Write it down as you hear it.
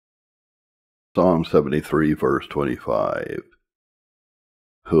Psalm 73, verse 25.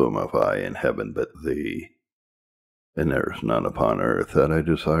 Whom have I in heaven but thee? And there is none upon earth that I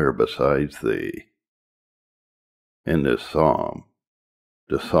desire besides thee. In this psalm,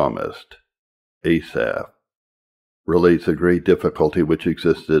 the psalmist, Asaph, relates a great difficulty which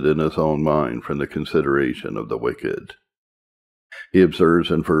existed in his own mind from the consideration of the wicked. He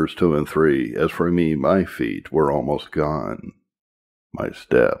observes in verse 2 and 3, As for me, my feet were almost gone. My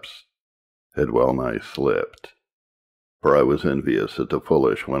steps had well nigh slipped, for I was envious at the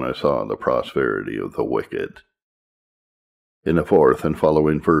foolish when I saw the prosperity of the wicked. In the fourth and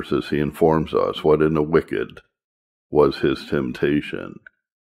following verses he informs us what in the wicked was his temptation.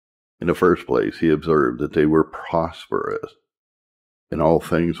 In the first place, he observed that they were prosperous, and all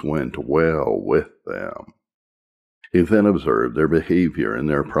things went well with them. He then observed their behavior and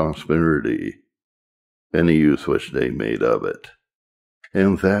their prosperity, and the use which they made of it,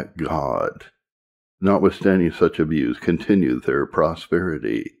 and that God, notwithstanding such abuse, continued their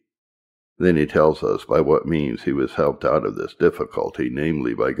prosperity. Then he tells us by what means he was helped out of this difficulty,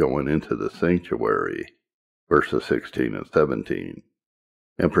 namely by going into the sanctuary, verses 16 and 17,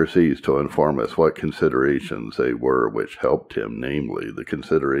 and proceeds to inform us what considerations they were which helped him, namely the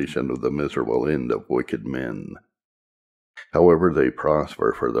consideration of the miserable end of wicked men. However they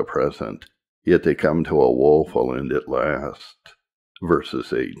prosper for the present, yet they come to a woeful end at last,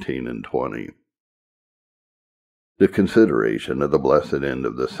 verses 18 and 20. The consideration of the blessed end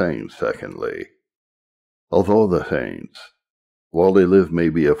of the saints, secondly. Although the saints, while they live, may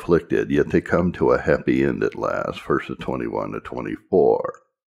be afflicted, yet they come to a happy end at last, verses 21 to 24.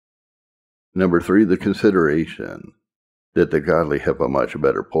 Number 3, the consideration that the godly have a much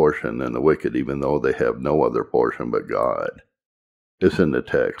better portion than the wicked, even though they have no other portion but God, is in the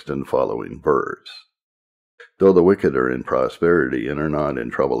text and following verse. Though the wicked are in prosperity and are not in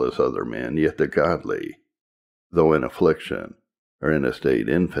trouble as other men, yet the godly, though in affliction, are in a state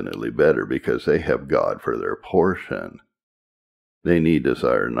infinitely better because they have God for their portion. They need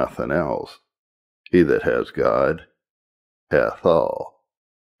desire nothing else. He that has God hath all.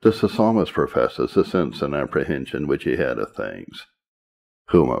 Thus the psalmist professes the sense and apprehension which he had of things.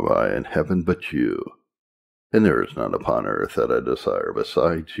 Whom have I in heaven but you? And there is none upon earth that I desire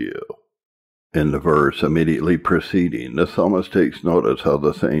besides you. In the verse immediately preceding, the psalmist takes notice how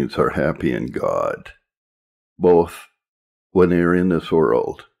the saints are happy in God, both when they are in this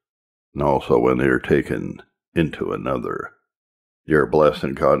world, and also when they are taken into another. They are blessed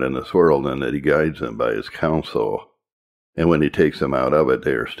in God in this world, and that he guides them by his counsel. And when he takes them out of it,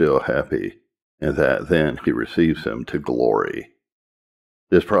 they are still happy, and that then he receives them to glory.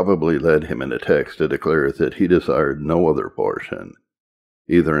 This probably led him in the text to declare that he desired no other portion,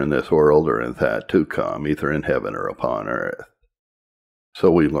 either in this world or in that to come, either in heaven or upon earth.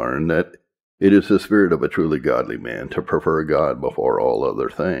 So we learn that it is the spirit of a truly godly man to prefer God before all other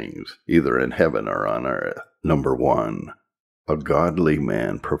things, either in heaven or on earth. Number 1, a godly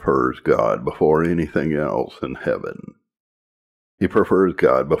man prefers God before anything else in heaven. He prefers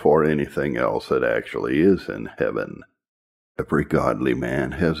God before anything else that actually is in heaven. Every godly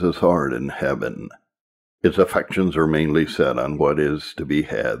man has his heart in heaven. His affections are mainly set on what is to be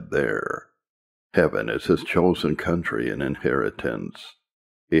had there. Heaven is his chosen country and inheritance.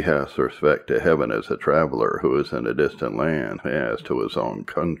 He has respect to heaven as a traveler who is in a distant land has to his own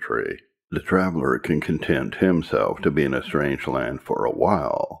country. The traveler can content himself to be in a strange land for a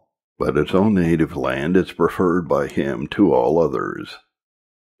while, but its own native land is preferred by him to all others.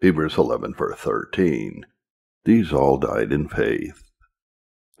 Hebrews 11, verse 13. These all died in faith,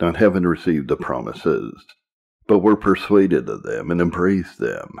 not having received the promises, but were persuaded of them and embraced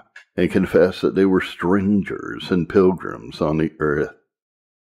them, and confessed that they were strangers and pilgrims on the earth.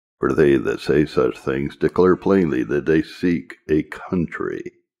 For they that say such things declare plainly that they seek a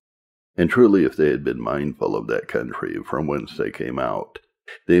country. And truly, if they had been mindful of that country from whence they came out,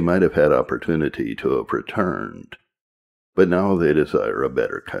 they might have had opportunity to have returned. But now they desire a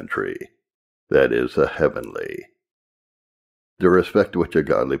better country, that is, a heavenly. The respect which a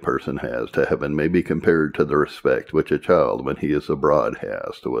godly person has to heaven may be compared to the respect which a child when he is abroad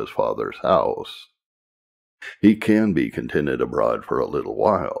has to his father's house. He can be contented abroad for a little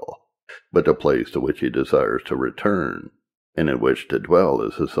while, but the place to which he desires to return, and in which to dwell,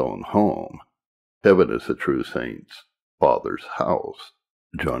 is his own home. Heaven is the true saint's Father's house.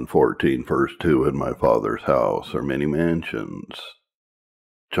 John 14, verse 2, In my Father's house are many mansions.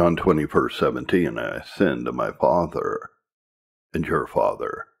 John 20, verse 17, I ascend to my Father and your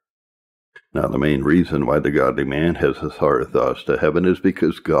Father. Now the main reason why the godly man has his heart thus to heaven is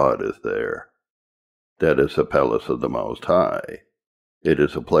because God is there. That is the palace of the Most High. It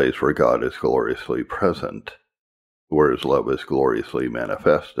is a place where God is gloriously present, where his love is gloriously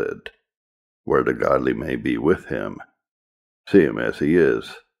manifested, where the godly may be with him, see him as he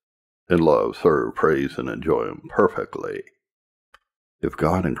is, and love, serve, praise, and enjoy him perfectly. If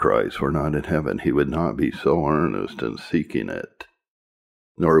God and Christ were not in heaven, he would not be so earnest in seeking it,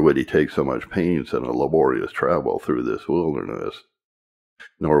 nor would he take so much pains in a laborious travel through this wilderness,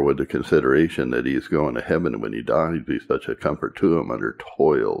 nor would the consideration that he is going to heaven when he dies be such a comfort to him under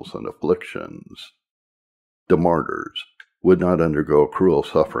toils and afflictions. The martyrs would not undergo cruel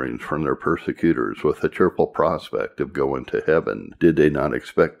sufferings from their persecutors with the cheerful prospect of going to heaven, did they not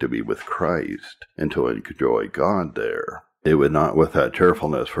expect to be with Christ and to enjoy God there. They would not with that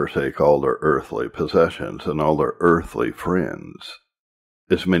cheerfulness forsake all their earthly possessions and all their earthly friends,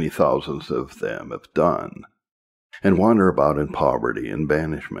 as many thousands of them have done, and wander about in poverty and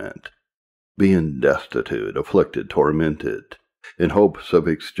banishment, being destitute, afflicted, tormented, in hopes of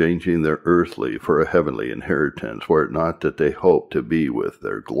exchanging their earthly for a heavenly inheritance, were it not that they hope to be with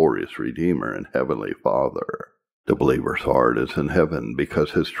their glorious Redeemer and Heavenly Father. The believer's heart is in heaven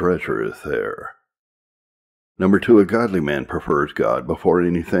because his treasure is there. Number 2, a godly man prefers God before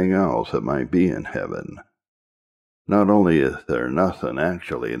anything else that might be in heaven. Not only is there nothing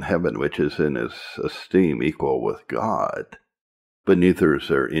actually in heaven which is in his esteem equal with God, but neither is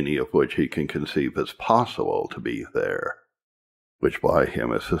there any of which he can conceive as possible to be there, which by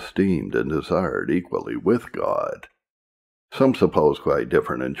him is esteemed and desired equally with God. Some suppose quite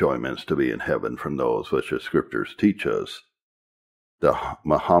different enjoyments to be in heaven from those which the Scriptures teach us. The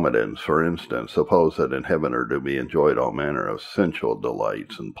Mohammedans, for instance, suppose that in heaven are to be enjoyed all manner of sensual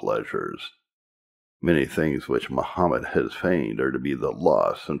delights and pleasures. Many things which Muhammad has feigned are to be the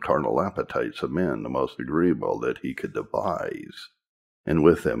lusts and carnal appetites of men, the most agreeable that he could devise, and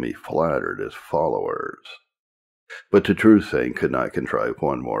with them he flattered his followers. But the true saint could not contrive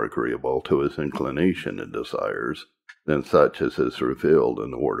one more agreeable to his inclination and desires than such as is revealed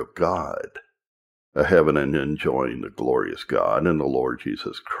in the Word of God, a heaven and enjoying the glorious God and the Lord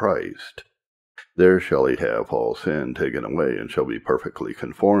Jesus Christ. There shall he have all sin taken away, and shall be perfectly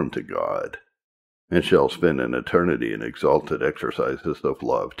conformed to God, and shall spend an eternity in exalted exercises of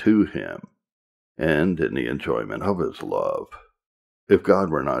love to him, and in the enjoyment of his love. If God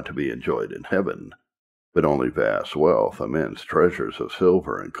were not to be enjoyed in heaven, but only vast wealth, immense treasures of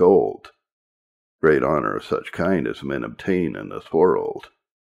silver and gold, great honor of such kind as men obtain in this world,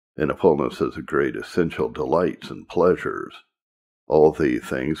 and a fullness of the great essential delights and pleasures, all these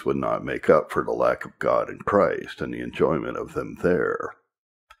things would not make up for the lack of God and Christ and the enjoyment of them there.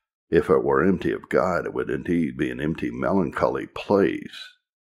 If it were empty of God, it would indeed be an empty, melancholy place.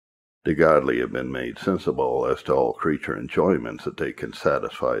 The godly have been made sensible as to all creature enjoyments that they can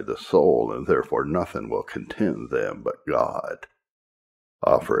satisfy the soul, and therefore nothing will content them but God.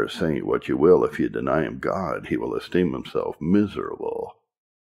 Offer a saint what you will, if you deny him God, he will esteem himself miserable.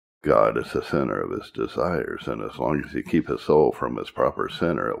 God is the center of his desires, and as long as you keep his soul from its proper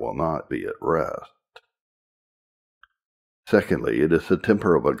center, it will not be at rest. Secondly, it is the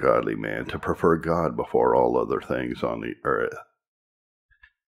temper of a godly man to prefer God before all other things on the earth.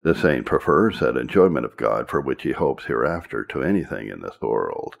 The saint prefers that enjoyment of God for which he hopes hereafter to anything in this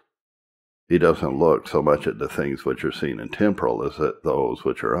world. He doesn't look so much at the things which are seen and temporal as at those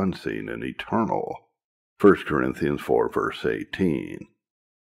which are unseen and eternal. 1 Corinthians 4, verse 18.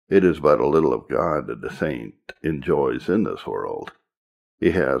 It is but a little of God that the saint enjoys in this world.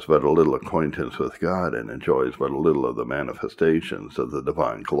 He has but a little acquaintance with God and enjoys but a little of the manifestations of the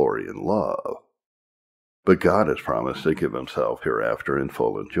divine glory and love. But God has promised to give himself hereafter in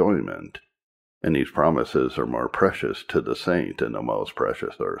full enjoyment, and these promises are more precious to the saint than the most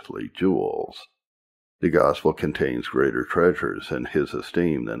precious earthly jewels. The gospel contains greater treasures in his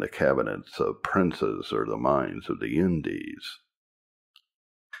esteem than the cabinets of princes or the mines of the Indies.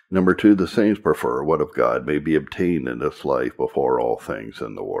 Number 2, the saints prefer what of God may be obtained in this life before all things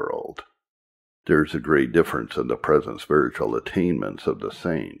in the world. There is a great difference in the present spiritual attainments of the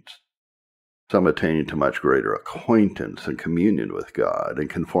saints. Some attain to much greater acquaintance and communion with God and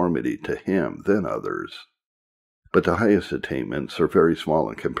conformity to him than others. But the highest attainments are very small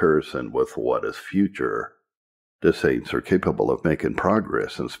in comparison with what is future. The saints are capable of making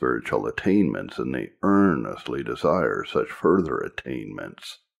progress in spiritual attainments, and they earnestly desire such further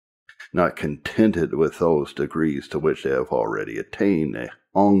attainments. Not contented with those degrees to which they have already attained, they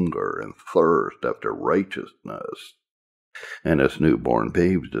hunger and thirst after righteousness, and as newborn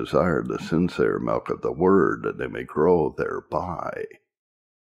babes desire the sincere milk of the Word, that they may grow thereby.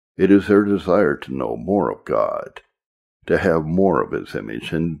 It is their desire to know more of God, to have more of his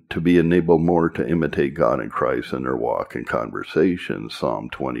image, and to be enabled more to imitate God and Christ in their walk and conversation. Psalm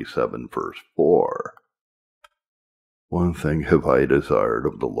 27, verse 4. One thing have I desired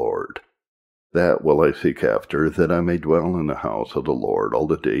of the Lord, that will I seek after, that I may dwell in the house of the Lord all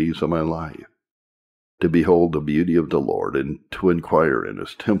the days of my life, to behold the beauty of the Lord, and to inquire in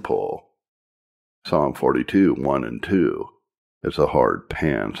his temple. Psalm 42, 1 and 2. As the hart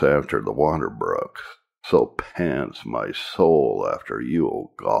pants after the water brooks, so pants my soul after you,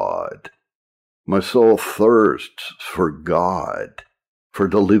 O God. My soul thirsts for God, for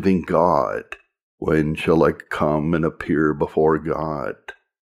the living God. When shall I come and appear before God?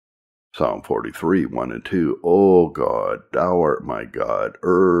 Psalm 43, 1 and 2. O God, thou art my God,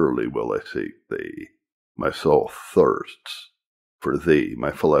 early will I seek thee. My soul thirsts for thee,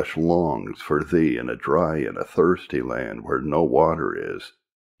 my flesh longs for thee in a dry and a thirsty land where no water is,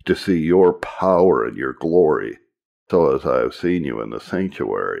 to see your power and your glory, so as I have seen you in the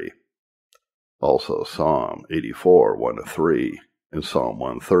sanctuary. Also Psalm 84, 1 to 3. In Psalm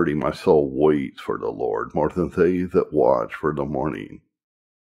 130, my soul waits for the Lord more than they that watch for the morning.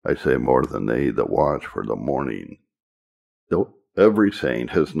 I say more than they that watch for the morning. Though every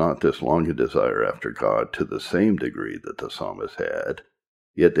saint has not this long a desire after God to the same degree that the psalmist had,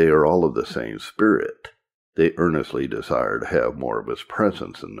 yet they are all of the same spirit. They earnestly desire to have more of his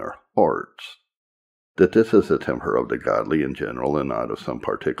presence in their hearts. That this is the temper of the godly in general, and not of some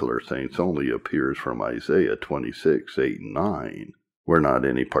particular saints only, appears from Isaiah 26, 8 and 9, where not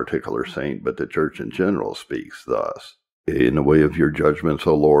any particular saint, but the church in general speaks thus. In the way of your judgments,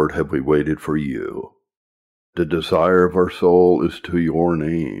 O Lord, have we waited for you. The desire of our soul is to your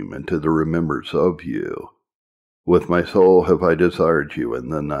name, and to the remembrance of you. With my soul have I desired you in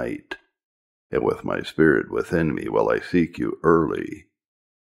the night, and with my spirit within me will I seek you early.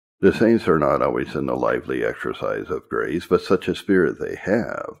 The saints are not always in the lively exercise of grace, but such a spirit they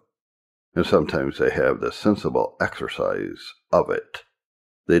have, and sometimes they have the sensible exercise of it.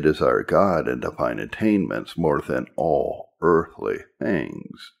 They desire God and divine attainments more than all earthly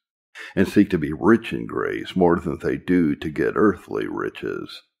things, and seek to be rich in grace more than they do to get earthly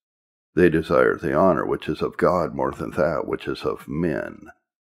riches. They desire the honor which is of God more than that which is of men.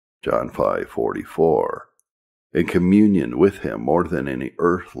 John 5:44. And communion with him more than any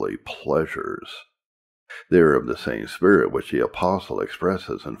earthly pleasures. They are of the same spirit which the apostle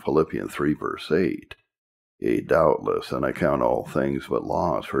expresses in Philippians 3, verse 8. Yea, doubtless, and I count all things but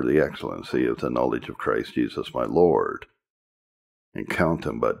loss for the excellency of the knowledge of Christ Jesus my Lord, and count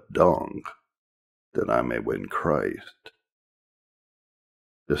them but dung, that I may win Christ.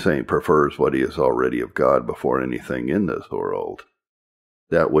 The saint prefers what he is already of God before anything in this world.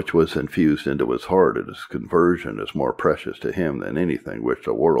 That which was infused into his heart at his conversion is more precious to him than anything which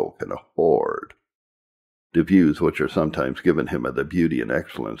the world can afford. The views which are sometimes given him of the beauty and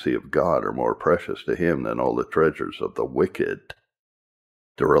excellency of God are more precious to him than all the treasures of the wicked.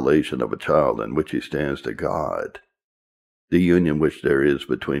 The relation of a child in which he stands to God, the union which there is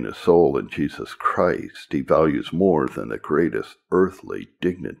between his soul and Jesus Christ, he values more than the greatest earthly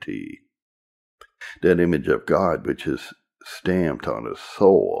dignity. That image of God which is stamped on his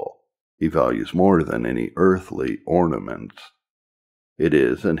soul, he values more than any earthly ornaments. It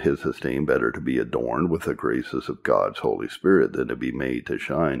is, in his esteem, better to be adorned with the graces of God's Holy Spirit than to be made to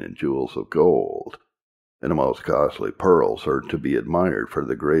shine in jewels of gold, and the most costly pearls are to be admired for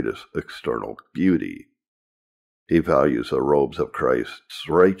the greatest external beauty. He values the robes of Christ's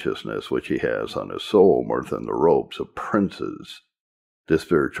righteousness which he has on his soul more than the robes of princes. The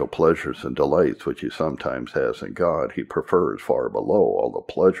spiritual pleasures and delights which he sometimes has in God he prefers far below all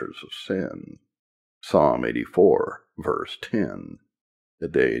the pleasures of sin. Psalm 84, verse 10. A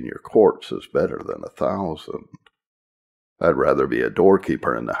day in your courts is better than 1,000. I'd rather be a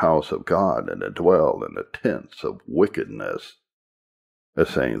doorkeeper in the house of God than to dwell in the tents of wickedness. A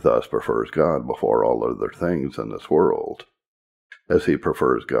saint thus prefers God before all other things in this world, as he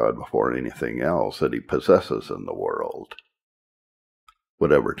prefers God before anything else that he possesses in the world.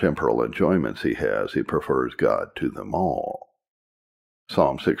 Whatever temporal enjoyments he has, he prefers God to them all.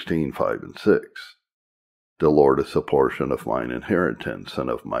 Psalm 16, 5 and 6. The Lord is the portion of mine inheritance and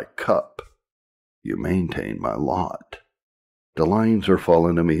of my cup. You maintain my lot. The lines are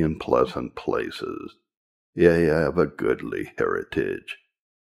fallen to me in pleasant places. Yea, I have a goodly heritage.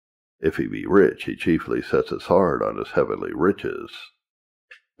 If he be rich, he chiefly sets his heart on his heavenly riches.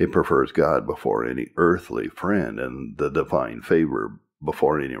 He prefers God before any earthly friend, and the divine favor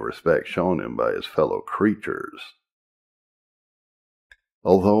before any respect shown him by his fellow creatures.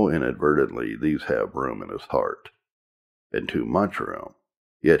 Although inadvertently these have room in his heart, and too much room,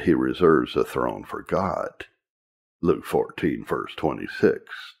 yet he reserves the throne for God. Luke 14, verse 26.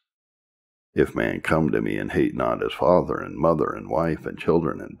 If man come to me and hate not his father and mother and wife and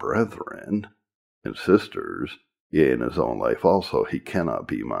children and brethren and sisters, yea, in his own life also, he cannot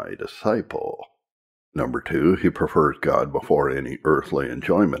be my disciple. Number 2, he prefers God before any earthly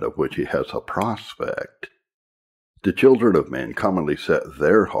enjoyment of which he has a prospect. The children of men commonly set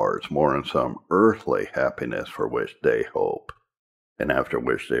their hearts more on some earthly happiness for which they hope, and after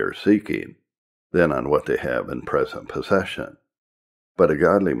which they are seeking, than on what they have in present possession. But a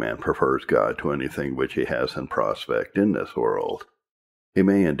godly man prefers God to anything which he has in prospect in this world. He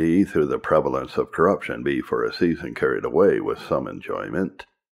may indeed, through the prevalence of corruption, be for a season carried away with some enjoyment.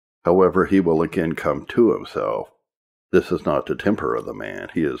 However, he will again come to himself. This is not the temper of the man,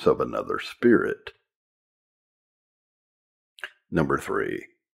 he is of another spirit. Number 3.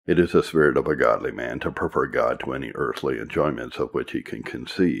 It is the spirit of a godly man to prefer God to any earthly enjoyments of which he can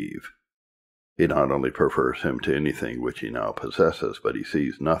conceive. He not only prefers him to anything which he now possesses, but he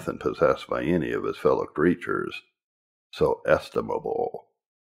sees nothing possessed by any of his fellow creatures so estimable.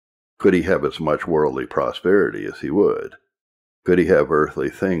 Could he have as much worldly prosperity as he would? Could he have earthly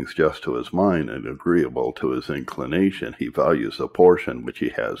things just to his mind and agreeable to his inclination, he values the portion which he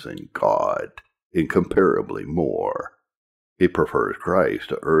has in God incomparably more. He prefers Christ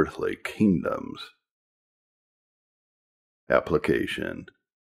to earthly kingdoms. Application.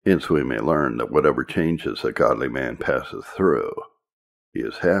 Hence we may learn that whatever changes a godly man passes through, he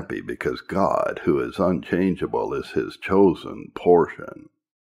is happy because God, who is unchangeable, is his chosen portion.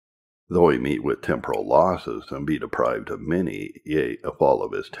 Though he meet with temporal losses and be deprived of many, yea, of all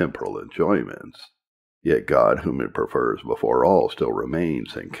of his temporal enjoyments, yet God, whom he prefers before all, still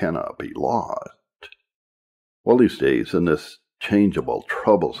remains and cannot be lost. While he stays in this changeable,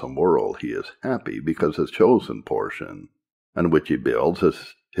 troublesome world, he is happy because his chosen portion, on which he builds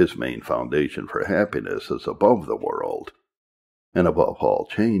his main foundation for happiness, is above the world, and above all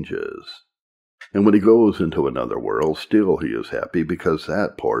changes. And when he goes into another world, still he is happy because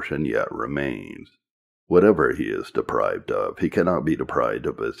that portion yet remains. Whatever he is deprived of, he cannot be deprived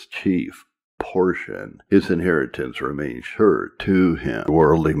of his chief portion. His inheritance remains sure to him.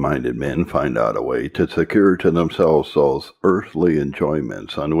 Worldly-minded men find out a way to secure to themselves those earthly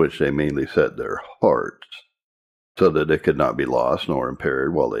enjoyments on which they mainly set their hearts, so that it could not be lost nor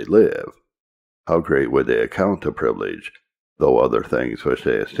impaired while they live. How great would they account the privilege, though other things which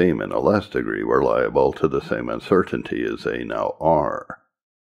they esteem in a less degree were liable to the same uncertainty as they now are.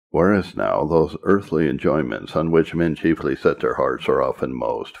 Whereas now those earthly enjoyments on which men chiefly set their hearts are often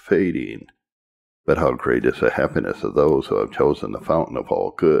most fading. But how great is the happiness of those who have chosen the fountain of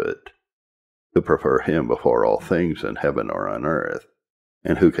all good, who prefer him before all things in heaven or on earth,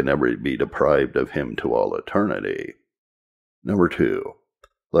 and who can never be deprived of him to all eternity. Number 2.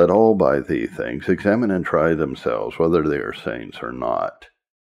 Let all by these things examine and try themselves whether they are saints or not.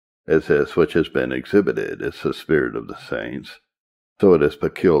 As this which has been exhibited is the spirit of the saints, so it is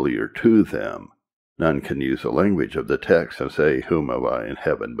peculiar to them. None can use the language of the text and say, "Whom have I in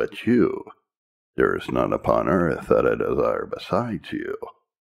heaven but you? There is none upon earth that I desire besides you,"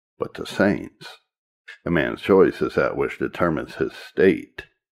 but the saints. A man's choice is that which determines his state.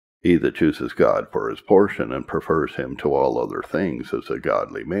 He that chooses God for his portion and prefers him to all other things is a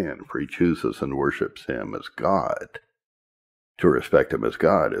godly man, for he chooses and worships him as God. To respect him as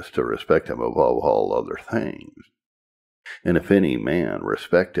God is to respect him above all other things. And if any man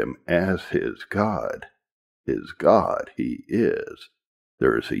respect him as his God he is,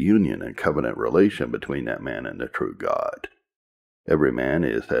 there is a union and covenant relation between that man and the true God. Every man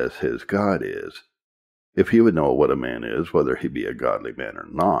is as his God is. If you would know what a man is, whether he be a godly man or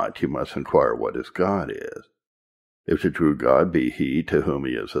not, you must inquire what his God is. If the true God be he to whom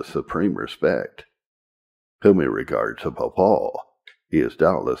he is a supreme respect, whom he regards above all, he is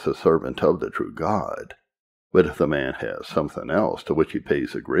doubtless a servant of the true God. But if the man has something else to which he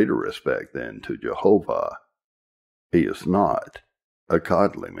pays a greater respect than to Jehovah, he is not a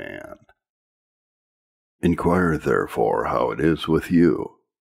godly man. Inquire therefore how it is with you,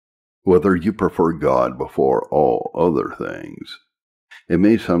 whether you prefer God before all other things. It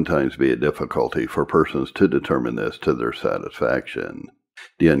may sometimes be a difficulty for persons to determine this to their satisfaction.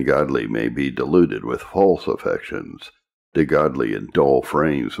 The ungodly may be deluded with false affections. The godly in dull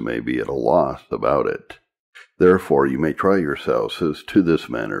frames may be at a loss about it. Therefore you may try yourselves as to this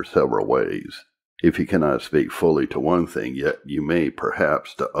manner several ways. If you cannot speak fully to one thing, yet you may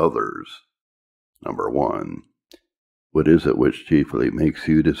perhaps to others. Number 1. What is it which chiefly makes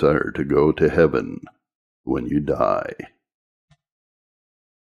you desire to go to heaven when you die?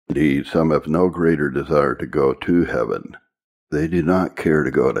 Indeed, some have no greater desire to go to heaven They do not care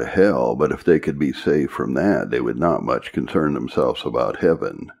to go to hell, but if they could be saved from that, they would not much concern themselves about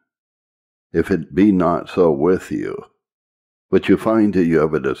heaven. If it be not so with you, but you find that you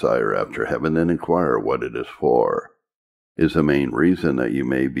have a desire after heaven, then inquire what it is for. Is the main reason that you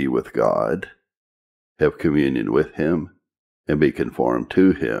may be with God, have communion with Him, and be conformed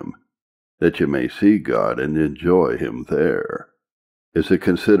to Him, that you may see God and enjoy Him there? Is a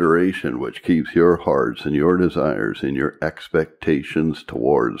consideration which keeps your hearts and your desires and your expectations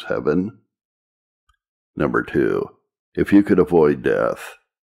towards heaven? Number 2, if you could avoid death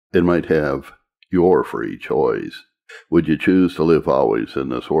and might have your free choice, would you choose to live always in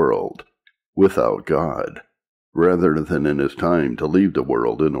this world without God, rather than in His time to leave the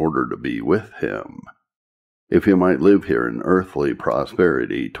world in order to be with Him? If you might live here in earthly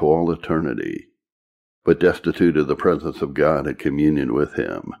prosperity to all eternity, but destitute of the presence of God and communion with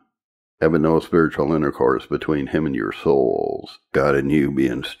Him, having no spiritual intercourse between Him and your souls, God and you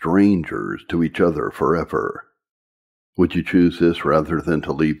being strangers to each other forever, would you choose this rather than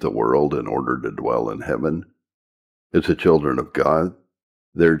to leave the world in order to dwell in heaven? As the children of God,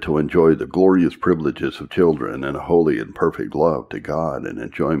 they're to enjoy the glorious privileges of children and a holy and perfect love to God and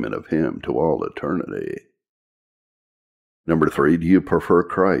enjoyment of Him to all eternity. Number 3, do you prefer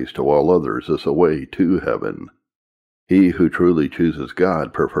Christ to all others as a way to heaven? He who truly chooses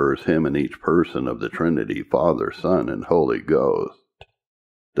God prefers Him in each person of the Trinity, Father, Son, and Holy Ghost.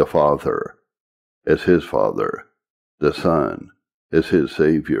 The Father as His Father, the Son as His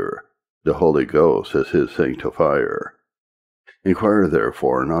Savior, the Holy Ghost as His Sanctifier. Inquire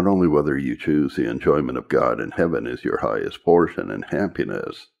therefore not only whether you choose the enjoyment of God in heaven as your highest portion and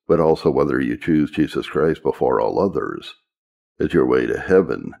happiness, but also whether you choose Jesus Christ before all others as your way to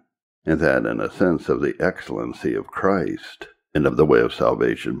heaven, and that in a sense of the excellency of Christ, and of the way of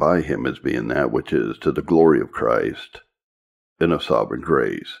salvation by Him as being that which is to the glory of Christ, and of sovereign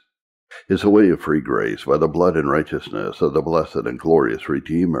grace, is a way of free grace by the blood and righteousness of the blessed and glorious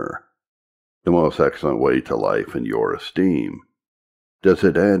Redeemer, the most excellent way to life in your esteem. Does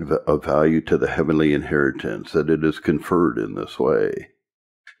it add a value to the heavenly inheritance that it is conferred in this way?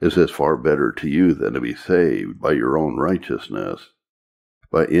 Is this far better to you than to be saved by your own righteousness,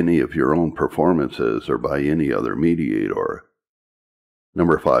 by any of your own performances, or by any other mediator?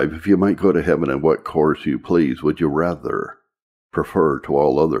 Number 5, if you might go to heaven in what course you please, would you rather prefer to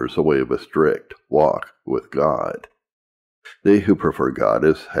all others a way of a strict walk with God? They who prefer God,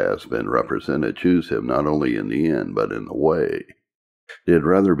 as has been represented, choose Him not only in the end, but in the way. They'd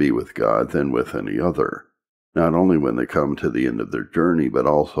rather be with God than with any other, not only when they come to the end of their journey, but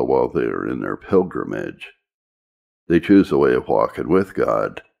also while they are in their pilgrimage. They choose a way of walking with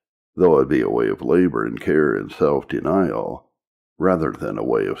God, though it be a way of labor and care and self-denial, rather than a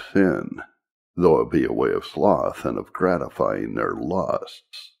way of sin, though it be a way of sloth and of gratifying their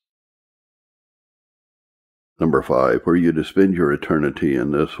lusts. Number 5, were you to spend your eternity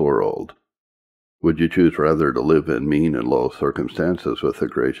in this world, would you choose rather to live in mean and low circumstances with the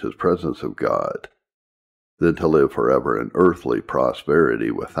gracious presence of God, than to live forever in earthly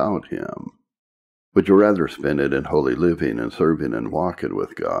prosperity without Him? Would you rather spend it in holy living and serving and walking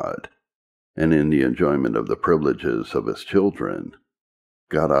with God, and in the enjoyment of the privileges of His children,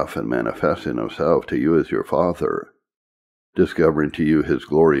 God often manifesting Himself to you as your Father, discovering to you His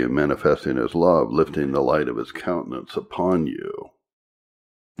glory and manifesting His love, lifting the light of His countenance upon you?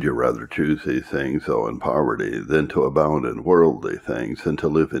 Would you rather choose these things, though in poverty, than to abound in worldly things, and to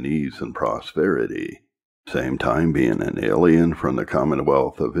live in ease and prosperity, same time being an alien from the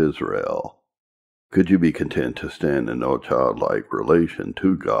commonwealth of Israel? Could you be content to stand in no childlike relation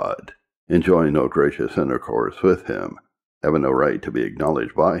to God, enjoying no gracious intercourse with Him, having no right to be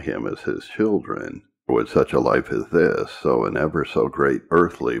acknowledged by Him as His children? Or would such a life as this, so in ever so great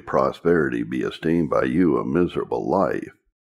earthly prosperity, be esteemed by you a miserable life,